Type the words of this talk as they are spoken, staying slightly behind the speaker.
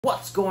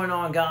What's going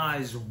on,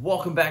 guys?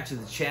 Welcome back to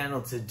the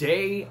channel.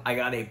 Today I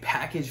got a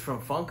package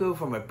from Funko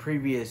from a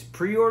previous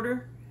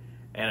pre-order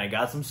and I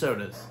got some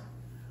sodas.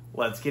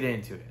 Let's get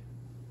into it.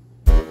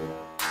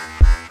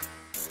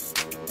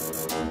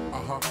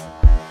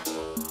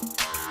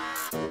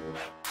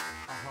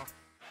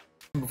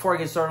 Before I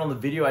get started on the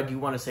video, I do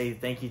want to say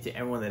thank you to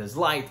everyone that has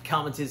liked,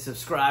 commented,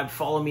 subscribed,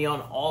 follow me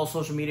on all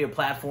social media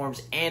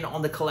platforms and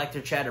on the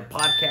Collector Chatter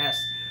podcast.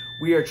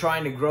 We are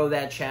trying to grow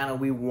that channel.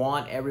 We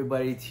want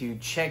everybody to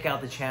check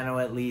out the channel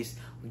at least.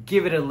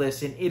 Give it a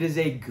listen. It is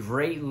a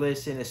great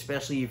listen,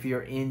 especially if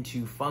you're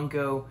into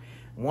Funko.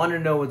 Want to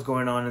know what's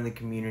going on in the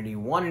community.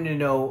 Wanting to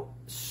know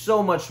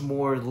so much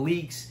more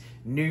leaks,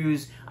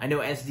 news. I know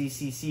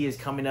SDCC is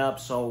coming up,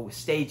 so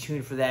stay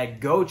tuned for that.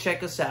 Go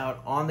check us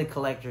out on the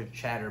Collector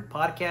Chatter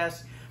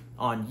podcast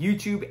on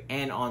YouTube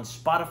and on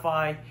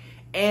Spotify.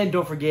 And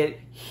don't forget,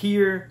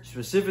 here,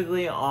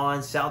 specifically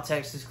on South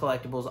Texas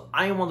Collectibles,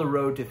 I am on the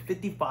road to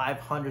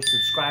 5,500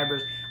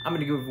 subscribers. I'm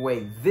going to give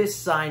away this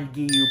signed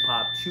Giyu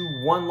Pop to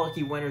one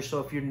lucky winner. So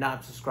if you're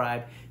not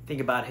subscribed,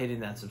 think about hitting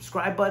that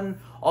subscribe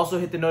button. Also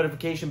hit the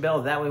notification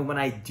bell. That way when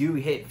I do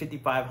hit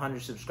 5,500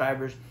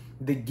 subscribers,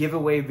 the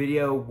giveaway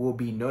video will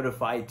be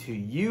notified to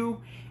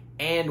you.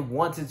 And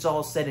once it's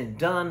all said and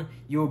done,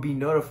 you will be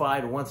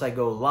notified once I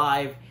go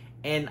live.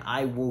 And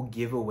I will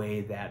give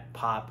away that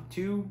pop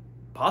to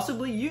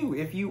possibly you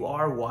if you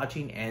are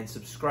watching and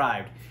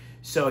subscribed.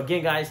 So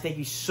again, guys, thank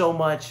you so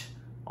much.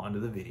 On to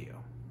the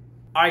video.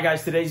 All right,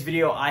 guys, today's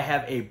video, I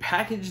have a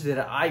package that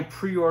I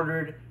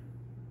pre-ordered,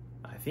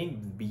 I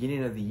think the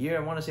beginning of the year. I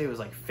want to say it was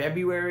like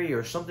February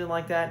or something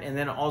like that. And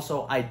then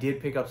also I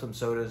did pick up some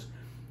sodas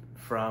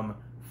from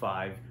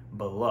Five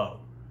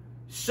Below.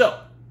 So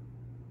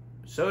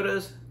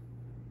sodas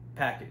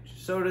package.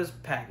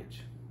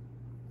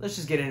 Let's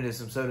just get into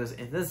some sodas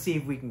and let's see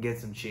if we can get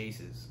some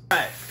chases. All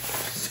right,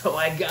 so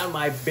I got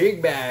my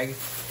big bag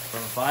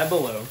from Five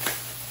Below.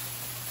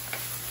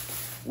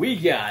 We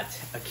got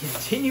a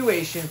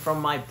continuation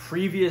from my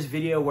previous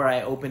video where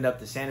I opened up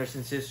the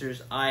Sanderson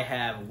sisters. I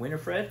have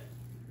Winifred,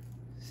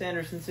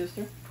 Sanderson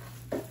sister.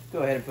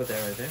 Go ahead and put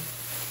that right there.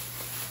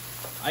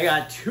 I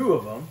got two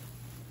of them.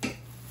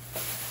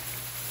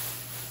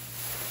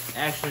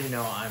 Actually,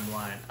 no, I'm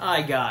lying.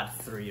 I got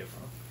three of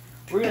them.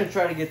 We're going to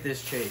try to get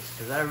this chase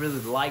because I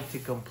really like to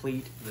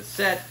complete the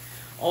set.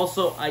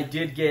 Also, I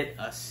did get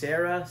a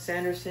Sarah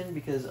Sanderson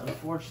because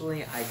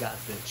unfortunately I got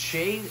the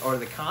chase or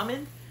the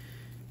common.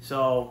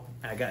 So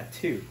I got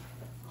two.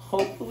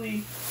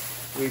 Hopefully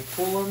we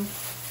pull them.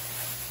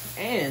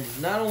 And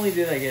not only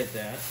did I get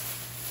that,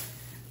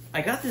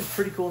 I got this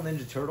pretty cool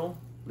Ninja Turtle,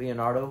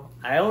 Leonardo.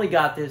 I only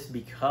got this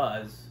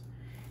because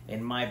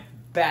in my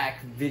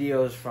back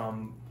videos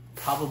from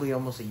probably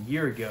almost a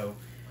year ago,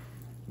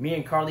 me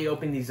and Carly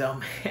opened these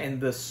up and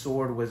the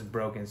sword was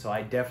broken, so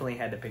I definitely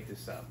had to pick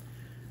this up.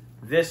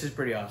 This is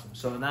pretty awesome.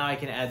 So now I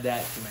can add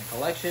that to my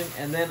collection.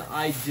 And then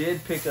I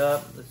did pick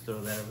up, let's throw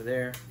that over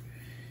there,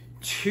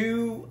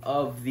 two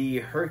of the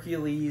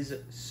Hercules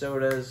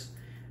sodas,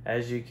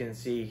 as you can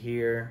see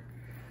here.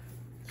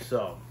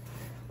 So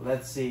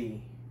let's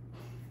see.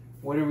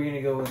 What are we going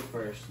to go with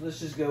first? Let's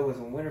just go with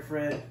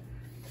Winifred.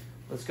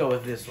 Let's go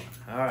with this one.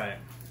 All right.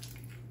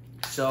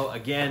 So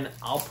again,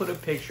 I'll put a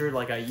picture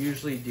like I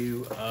usually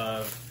do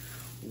of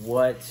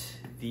what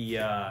the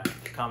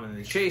common and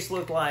the chase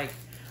look like.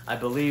 I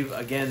believe,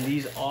 again,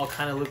 these all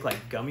kind of look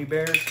like gummy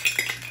bears.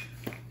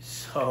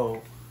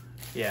 So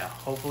yeah,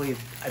 hopefully,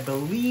 I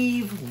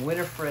believe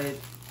Winifred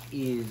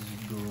is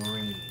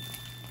green.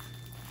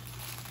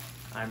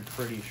 I'm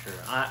pretty sure.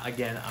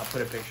 Again, I'll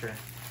put a picture.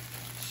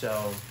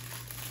 So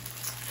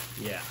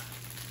yeah.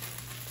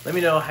 Let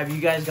me know, have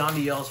you guys gone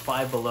to y'all's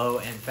Five Below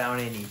and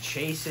found any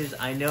chases?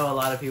 I know a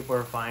lot of people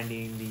are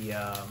finding the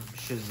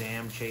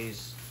Shazam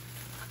chase.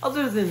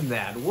 Other than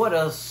that, what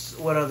else?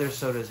 What other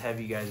sodas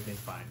have you guys been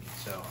finding?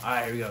 So, all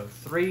right, here we go.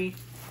 3,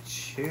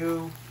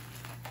 2,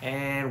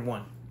 and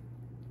 1.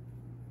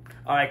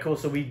 All right, cool.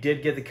 So we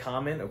did get the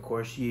common. Of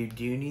course, you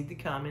do need the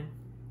common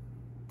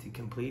to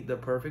complete the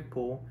perfect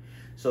pull.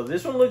 So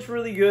this one looks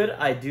really good.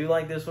 I do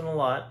like this one a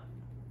lot.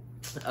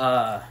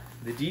 The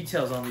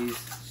details on these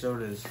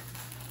sodas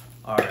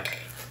are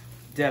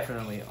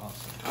definitely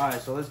awesome. All right,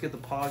 so let's get the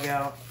pog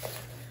out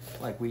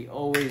like we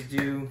always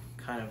do.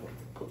 Kind of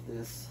put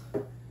this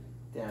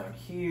down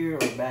here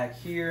or back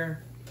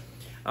here.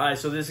 All right,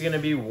 so this is going to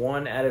be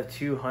 1 out of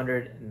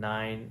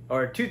 209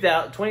 or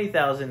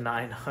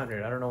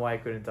 20,900. I don't know why I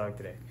couldn't talk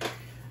today.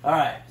 All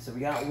right, so we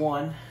got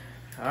one.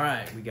 All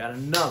right, we got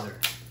another.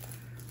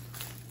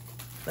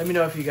 Let me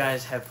know if you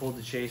guys have pulled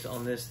the chase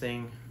on this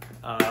thing.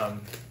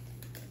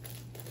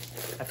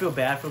 I feel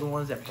bad for the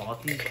ones that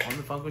bought these on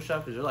the Funko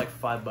shop because they're like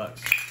 $5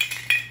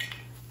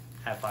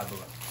 at Five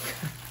Below.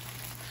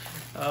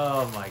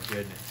 Oh my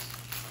goodness.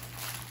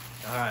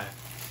 All right.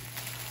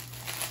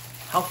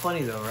 How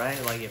funny though, right?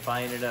 Like if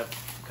I ended up,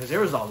 because there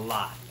was a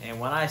lot. And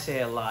when I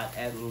say a lot,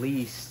 at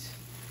least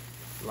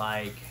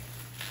like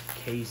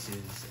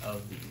cases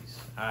of these.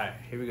 All right,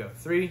 here we go.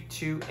 3,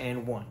 2,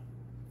 and 1.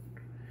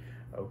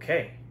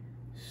 Okay.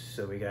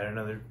 So we got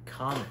another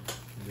comment.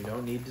 We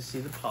don't need to see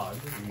the pog.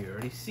 We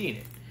already seen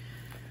it.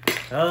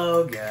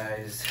 Oh,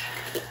 guys.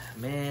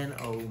 Man,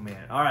 oh,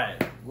 man. All right.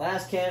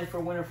 Last can for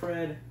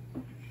Winifred.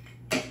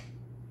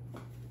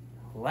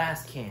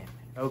 Last can.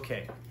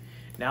 Okay.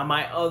 Now,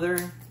 my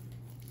other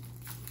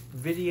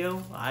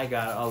video, I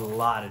got a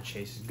lot of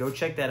chases. Go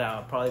check that out.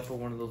 I'll probably put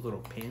one of those little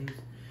pins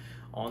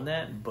on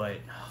that. But,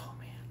 oh,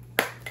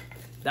 man.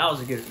 That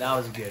was good.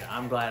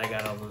 I'm glad I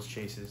got all those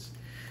chases.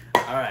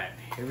 All right.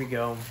 Here we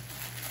go.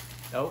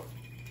 Oh.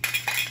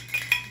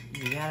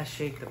 You gotta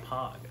shake the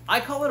pog. I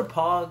call it a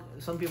pog.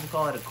 Some people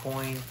call it a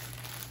coin.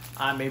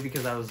 Maybe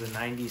because I was a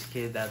 90s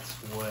kid, that's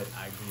what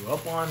I grew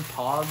up on,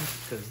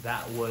 pogs, because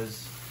that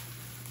was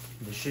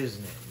the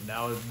shiznit.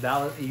 That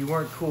was, you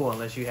weren't cool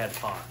unless you had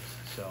pogs.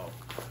 So,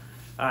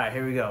 all right,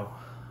 here we go.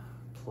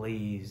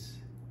 Please.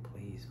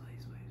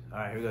 All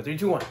right, here we go. 3,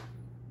 2, 1.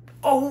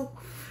 Oh,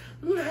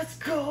 let's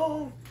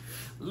go.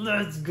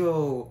 Let's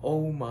go.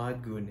 Oh my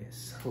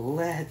goodness.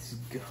 Let's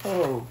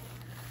go.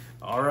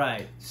 All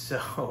right,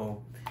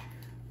 so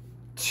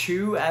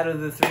 2 out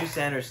of the 3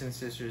 Sanderson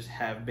sisters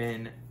have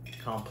been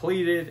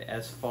completed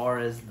as far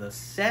as the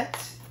set.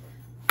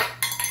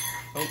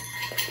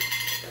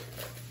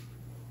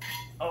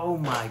 Oh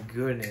my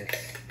goodness.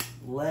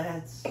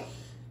 Let's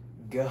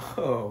go.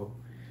 All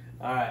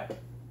right.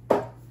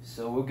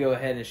 So we'll go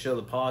ahead and show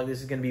the pog. This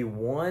is going to be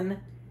 1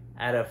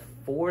 out of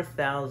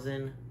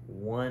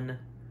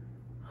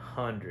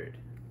 4,100.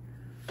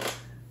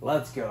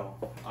 Let's go.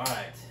 All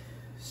right.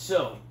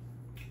 So,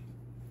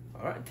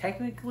 all right.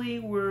 Technically,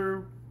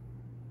 we're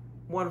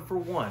 1 for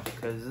 1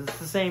 because it's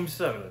the same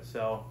soda.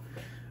 So,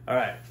 all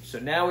right. So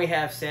now we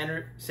have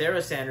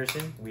Sarah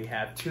Sanderson. We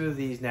have 2 of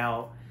these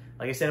now.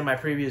 Like I said in my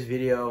previous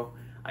video,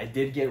 I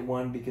did get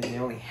one because they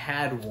only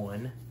had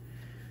one.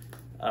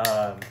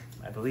 I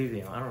believe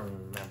I don't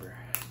remember.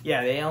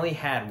 Yeah, they only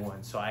had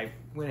one, so I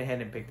went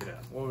ahead and picked it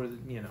up. Or,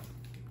 you know,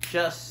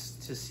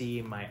 just to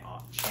see my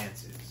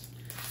chances.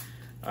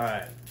 All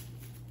right.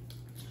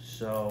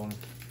 So,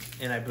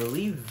 and I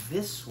believe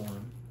this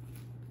one,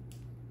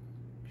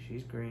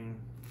 she's green,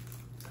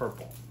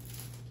 purple.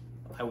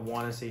 I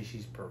want to say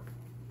she's purple.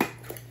 All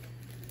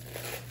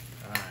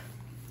right,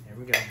 here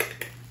we go.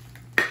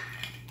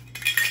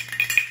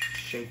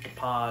 Shake the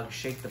pog,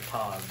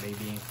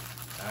 baby.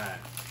 All right.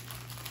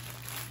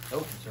 Oh,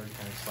 it's already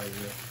kind of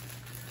slightly up.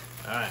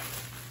 All right.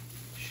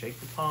 Shake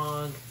the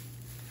pog.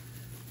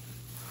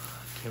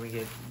 Can we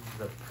get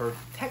the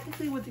perfect?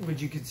 Technically, would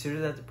you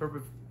consider that the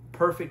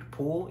perfect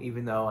pool?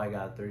 Even though I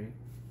got 3.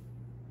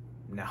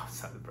 No,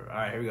 it's not the perfect.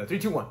 All right, here we go. 3,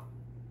 2, 1. All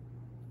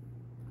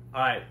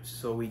right.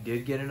 So we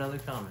did get another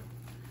comment.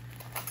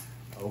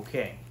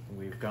 Okay,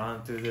 we've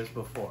gone through this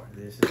before.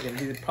 This is going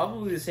to be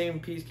probably the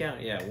same piece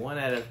count. Yeah, 1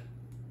 out of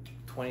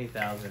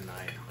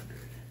 20,900.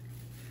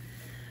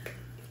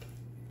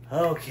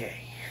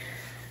 Okay.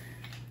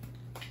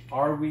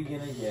 Are we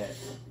gonna get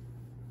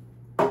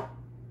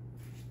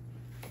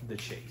the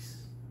chase?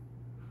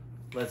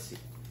 Let's see.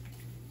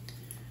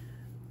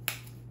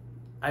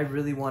 I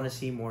really want to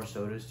see more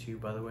sodas too,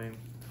 by the way,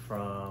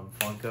 from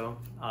Funko.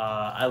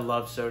 I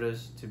love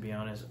sodas, to be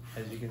honest.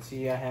 As you can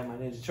see, I have my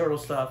Ninja Turtle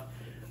stuff.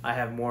 I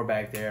have more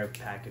back there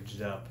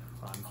packaged up.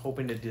 I'm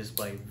hoping to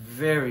display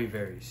very,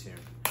 very soon.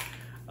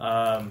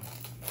 I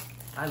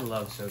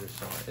love soda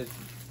so much. It's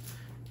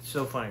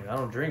so funny. I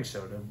don't drink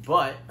soda,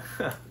 but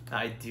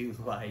I do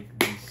like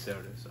these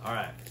sodas. All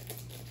right.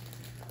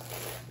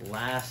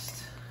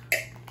 Last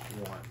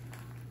one.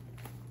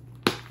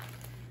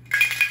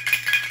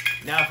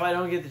 Now, if I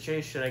don't get the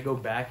chase, should I go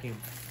back and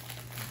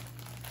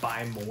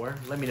buy more?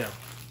 Let me know.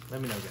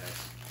 Let me know,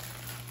 guys.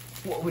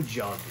 What would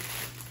y'all do?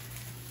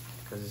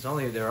 Because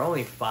they're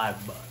only $5.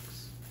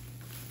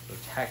 So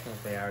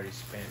technically, I already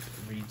spent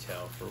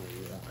retail for 1.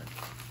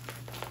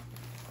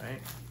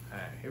 Right? All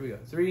right, here we go.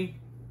 3,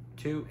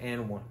 2,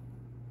 and 1.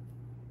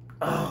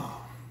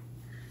 Oh.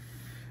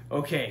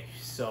 Okay,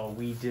 so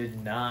we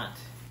did not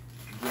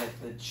get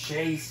the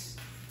chase.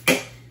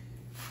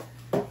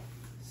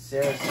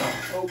 Sarah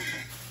Sanderson. Oh.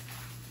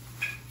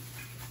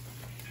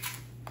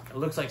 It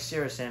looks like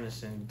Sarah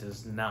Sanderson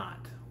does not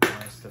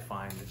want us to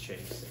find the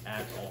chase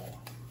at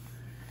all.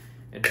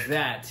 And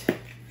that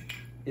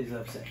is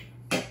upsetting.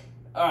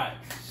 All right,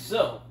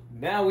 so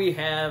now we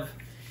have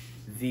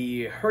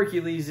the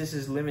Hercules. This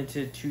is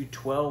limited to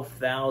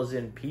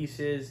 12,000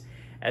 pieces.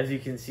 As you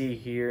can see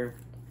here,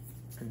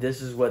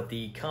 this is what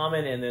the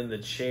common and then the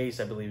chase,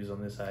 I believe, is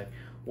on this side,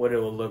 what it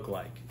will look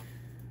like.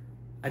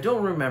 I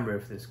don't remember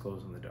if this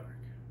glows in the dark.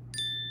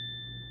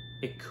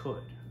 It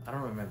could. I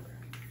don't remember.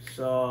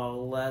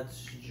 So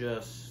let's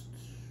just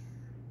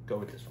go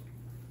with this one.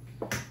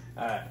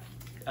 All right.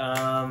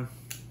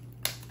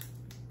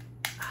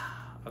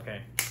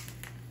 Okay.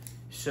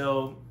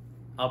 So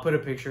I'll put a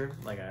picture,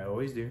 like I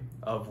always do,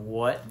 of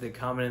what the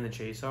common and the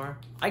chase are.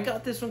 I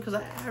got this one because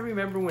I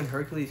remember when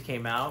Hercules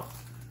came out,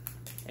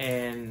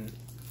 and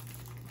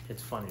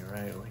it's funny,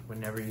 right? Like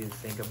whenever you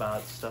think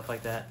about stuff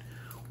like that,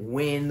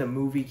 when the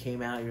movie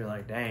came out, you're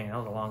like, dang, that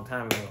was a long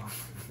time ago.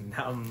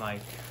 Now I'm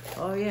like,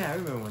 oh yeah, I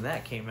remember when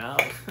that came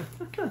out.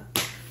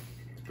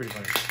 It's pretty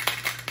funny.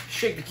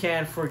 Shake the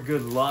can for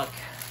good luck.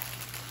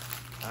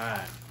 All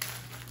right.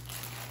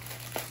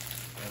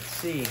 Let's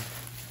see.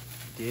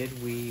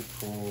 Did we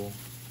pull?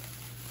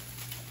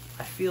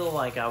 I feel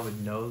like I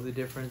would know the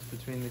difference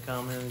between the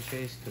common and the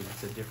chase because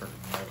it's a different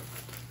mode.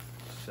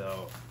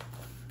 So,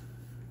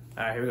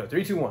 all right, here we go.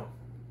 3, 2, 1.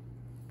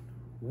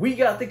 We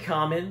got the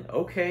common.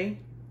 Okay.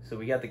 So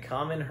we got the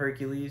common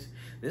Hercules.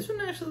 This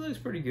one actually looks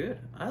pretty good.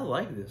 I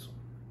like this one.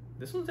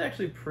 This one's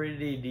actually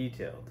pretty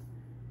detailed.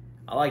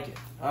 I like it.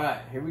 All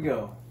right, here we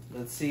go.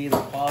 Let's see the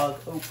pog.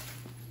 Oh.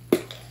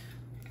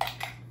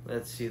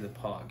 Let's see the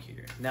pog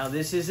here. Now,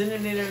 this isn't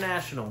an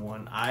international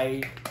one.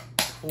 I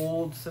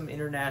pulled some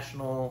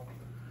international,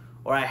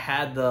 or I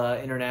had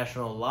the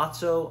international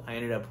Lotso. I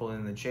ended up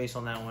pulling the chase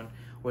on that one,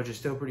 which is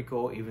still pretty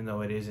cool, even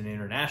though it is an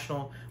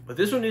international. But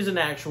this one is an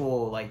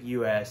actual, like,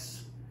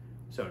 U.S.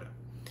 soda.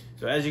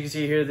 So as you can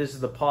see here, this is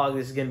the pog.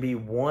 This is going to be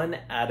 1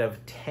 out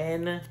of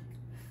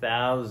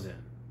 10,000.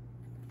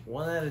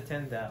 1 out of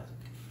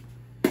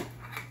 10,000.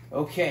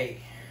 Okay.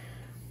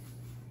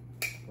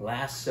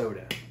 Last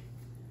soda.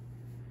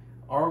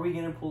 Are we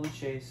going to pull the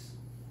chase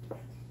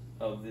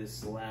of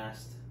this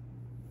last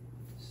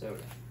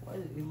soda?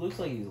 He looks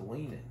like he's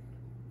leaning.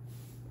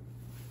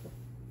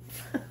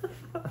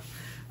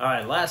 All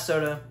right, last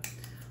soda.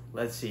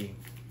 Let's see.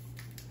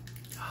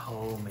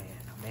 Oh, man.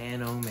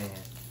 Man, oh, man.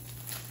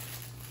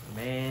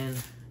 Man,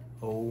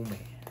 oh, man.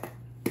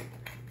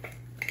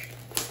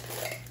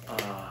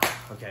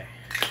 Okay.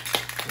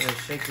 I'm going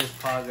to shake this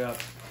pog up.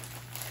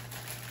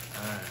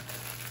 All right.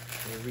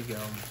 Here we go.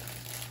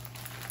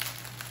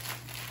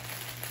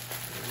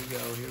 Here we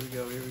go, here we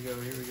go, here we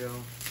go, here we go.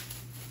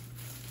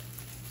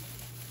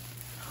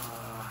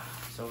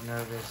 So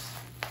nervous.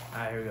 All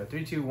right, here we go.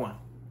 3, 2, 1.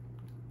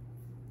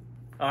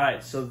 All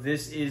right, so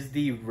this is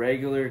the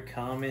regular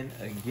common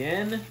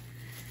again.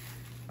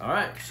 All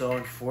right, so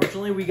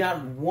unfortunately we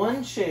got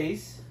one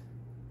chase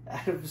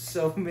out of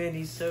so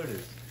many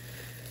sodas.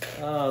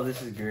 Oh,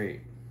 this is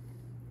great.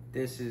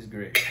 This is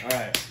great. All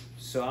right,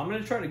 so I'm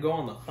going to try to go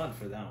on the hunt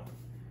for that one.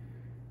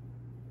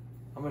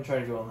 I'm going to try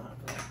to go on the hunt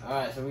for that. All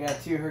right, so we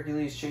got 2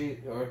 Hercules chase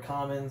or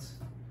commons.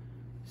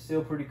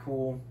 Still pretty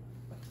cool.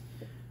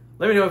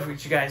 Let me know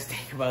what you guys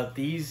think about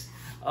these.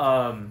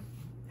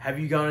 Have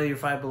you gone to your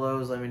Five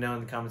Belows? Let me know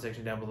in the comment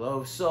section down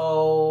below.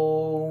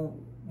 So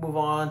move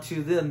on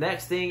to the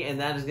next thing, and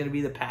that is going to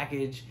be the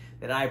package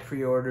that I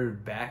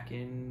pre-ordered back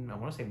in, I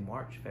want to say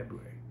March,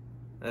 February.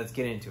 Let's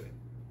get into it.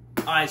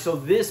 All right, so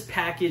this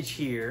package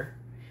here,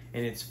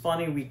 and it's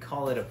funny we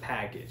call it a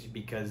package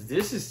because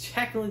this is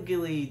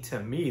technically, to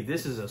me,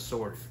 this is a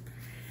sorter.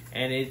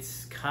 And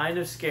it's kind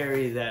of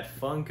scary that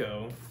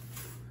Funko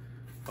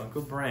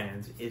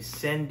Brands is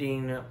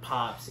sending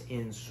pops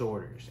in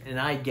sorters. And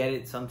I get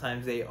it,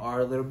 sometimes they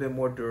are a little bit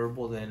more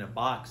durable than a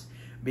box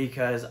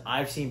because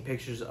I've seen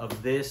pictures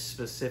of this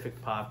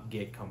specific pop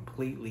get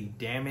completely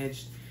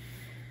damaged.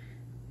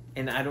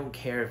 And I don't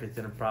care if it's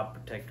in a prop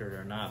protector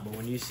or not, but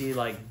when you see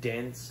like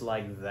dents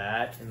like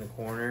that in the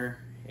corner,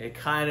 it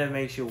kind of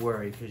makes you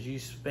worry because you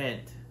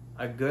spent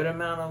a good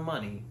amount of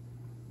money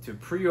to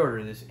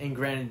pre-order this. And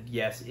granted,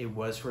 yes, it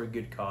was for a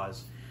good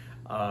cause.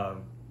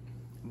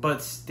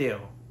 But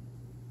still,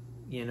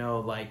 you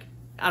know, like,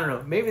 I don't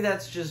know, maybe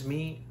that's just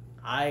me.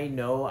 I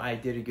know I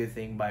did a good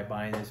thing by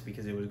buying this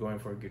because it was going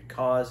for a good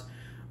cause.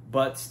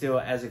 But still,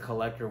 as a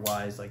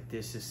collector-wise, like,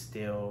 this is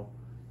still,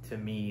 to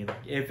me,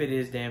 like, if it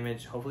is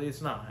damaged, hopefully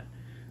it's not.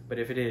 But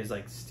if it is,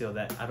 like, still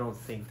that, I don't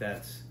think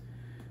that's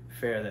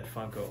fair that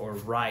Funko, or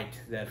right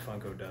that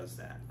Funko does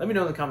that. Let me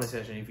know in the comment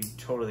section if you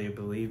totally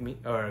believe me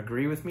or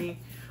agree with me.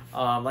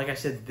 Like I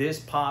said,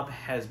 this pop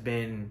has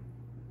been,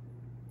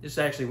 this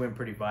actually went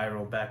pretty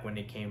viral back when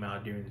it came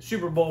out during the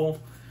Super Bowl.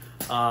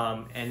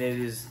 And it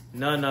is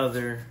none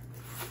other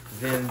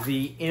than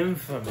the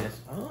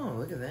infamous, oh,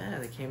 look at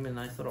that. It came in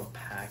nice little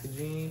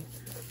packaging.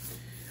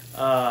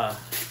 The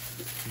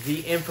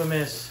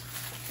infamous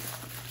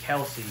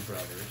Kelce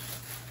brothers.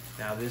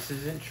 Now, this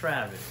isn't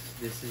Travis.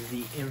 This is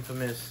the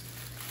infamous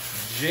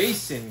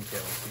Jason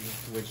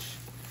Kelce, which,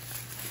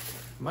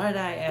 might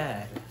I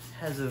add,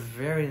 has a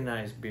very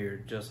nice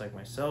beard, just like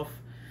myself.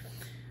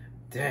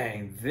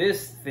 Dang,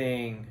 this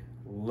thing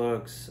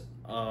looks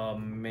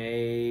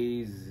amazing.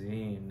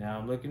 Now,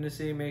 I'm looking to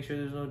see, make sure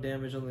there's no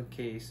damage on the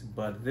case,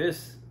 but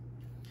this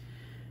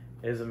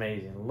is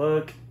amazing.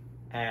 Look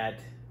at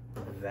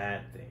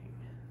that thing.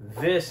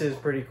 This is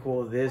pretty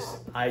cool. This,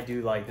 I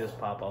do like this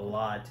pop a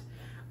lot.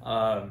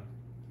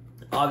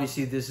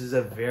 Obviously, this is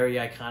a very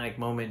iconic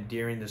moment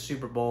during the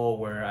Super Bowl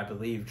where I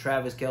believe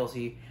Travis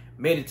Kelce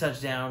made a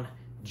touchdown.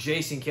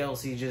 Jason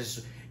Kelce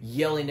just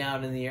yelling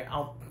out in the air.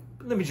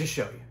 Let me just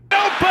show you.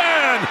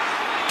 Open!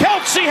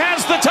 Kelce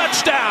has the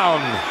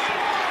touchdown!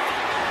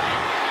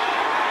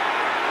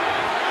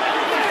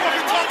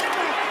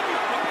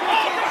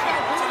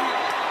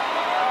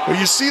 Well,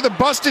 you see the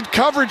busted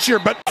coverage here,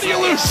 but How do you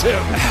lose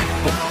him?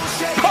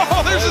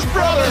 Oh, there's his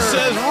brother.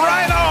 Says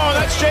right on.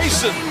 That's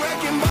Jason.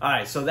 All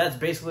right, so that's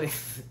basically,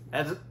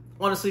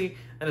 honestly,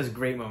 that is a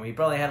great moment. He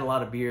probably had a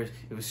lot of beers.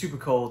 It was super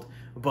cold,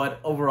 But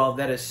overall,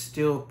 that is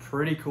still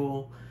pretty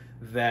cool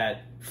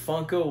that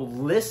Funko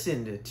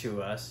listened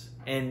to us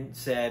and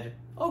said,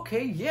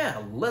 okay,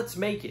 yeah, let's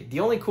make it. The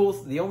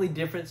only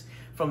difference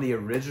from the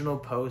original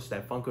post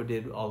that Funko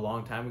did a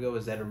long time ago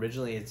is that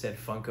originally it said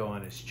Funko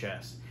on his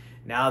chest.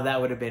 Now that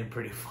would have been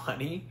pretty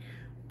funny,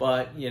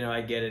 but you know,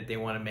 I get it. They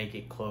want to make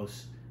it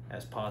close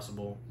as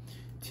possible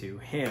to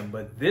him.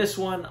 But this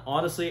one,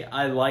 honestly,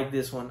 I like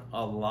this one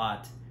a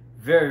lot.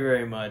 Very,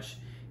 very much.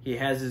 He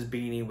has his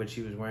beanie, which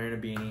he was wearing a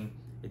beanie.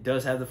 It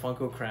does have the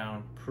Funko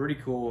crown. Pretty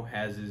cool.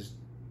 Has his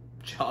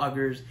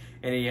joggers,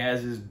 and he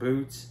has his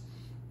boots.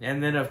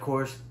 And then, of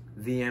course,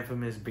 the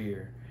infamous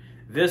beer.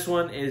 This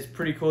one is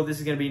pretty cool. This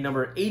is going to be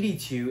number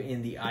 82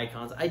 in the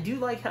icons. I do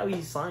like how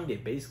he signed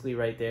it basically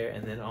right there,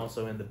 and then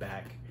also in the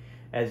back,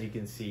 as you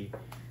can see.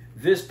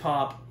 This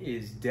pop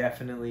is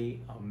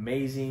definitely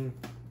amazing.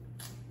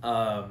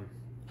 I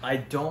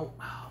know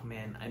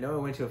I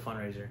went to a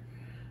fundraiser.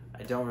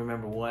 I don't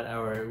remember what,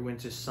 or went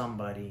to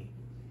somebody.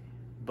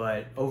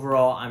 But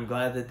overall, I'm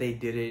glad that they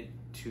did it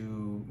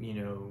to, you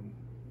know,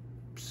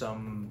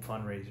 some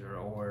fundraiser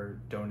or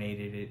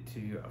donated it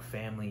to a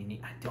family in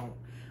need.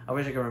 I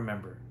wish I could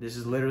remember. This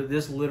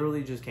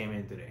literally just came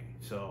in today.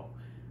 So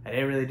I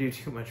didn't really do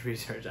too much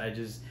research. I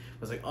just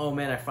was like, oh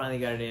man, I finally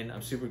got it in.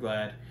 I'm super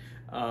glad.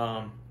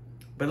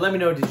 But let me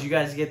know, did you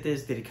guys get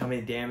this? Did it come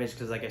in damaged?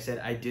 Because like I said,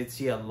 I did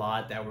see a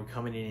lot that were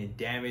coming in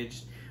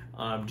damaged.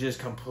 Just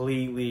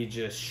completely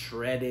just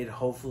shredded.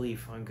 Hopefully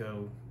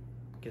Funko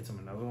gets them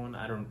another one.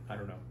 I don't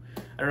know.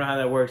 I don't know how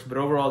that works, but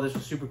overall this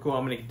was super cool.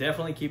 I'm gonna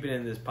definitely keep it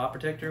in this pop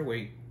protector.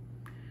 Wait,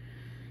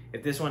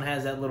 if this one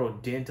has that little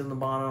dent on the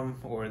bottom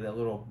or that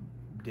little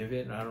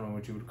divot, I don't know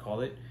what you would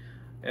call it.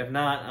 If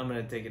not, I'm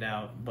gonna take it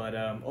out. But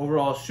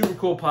overall, super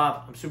cool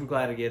pop. I'm super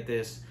glad to get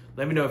this.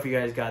 Let me know if you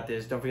guys got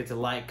this. Don't forget to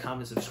like,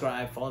 comment,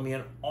 subscribe. Follow me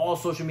on all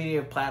social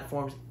media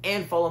platforms,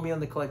 and follow me on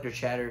the Collector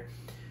Chatter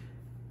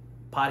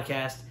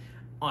podcast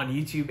on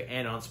YouTube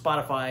and on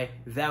Spotify.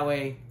 That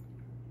way,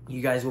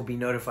 you guys will be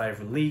notified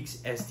for leaks,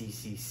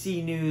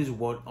 SDCC news,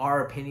 what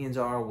our opinions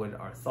are, what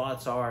our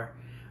thoughts are,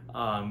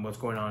 what's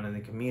going on in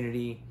the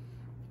community.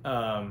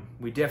 I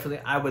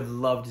would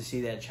love to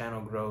see that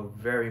channel grow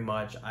very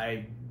much.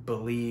 I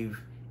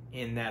believe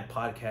in that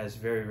podcast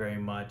very, very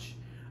much.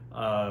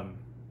 And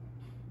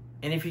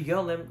if you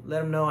go, let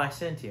them know I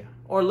sent you.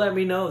 Or let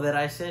me know that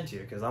I sent you,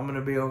 because I'm going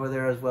to be over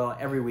there as well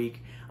every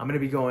week. I'm going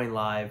to be going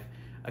live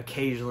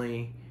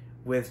occasionally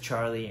with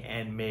Charlie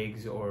and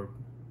Migs, or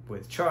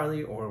with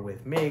Charlie or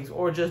with Migs,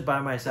 or just by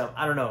myself.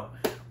 I don't know.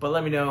 But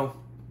let me know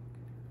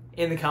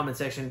in the comment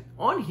section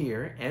on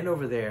here and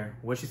over there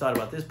what you thought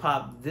about this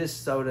pop, this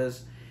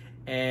sodas.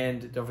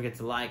 And don't forget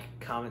to like,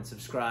 comment,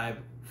 subscribe.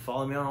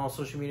 Follow me on all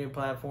social media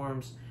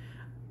platforms.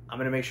 I'm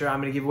going to make sure I'm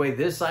going to give away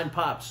this signed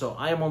pop. So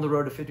I am on the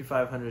road to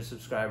 5,500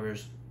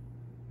 subscribers.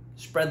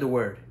 Spread the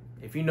word.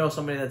 If you know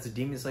somebody that's a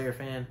Demon Slayer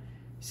fan,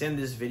 send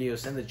this video,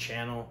 send the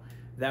channel.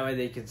 That way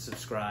they can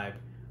subscribe.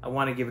 I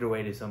want to give it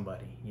away to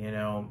somebody. You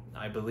know,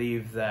 I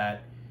believe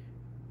that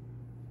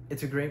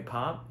it's a great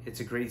pop. It's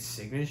a great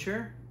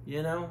signature,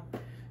 you know.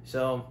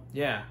 So,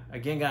 yeah.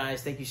 Again,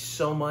 guys, thank you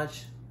so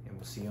much. And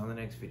we'll see you on the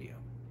next video.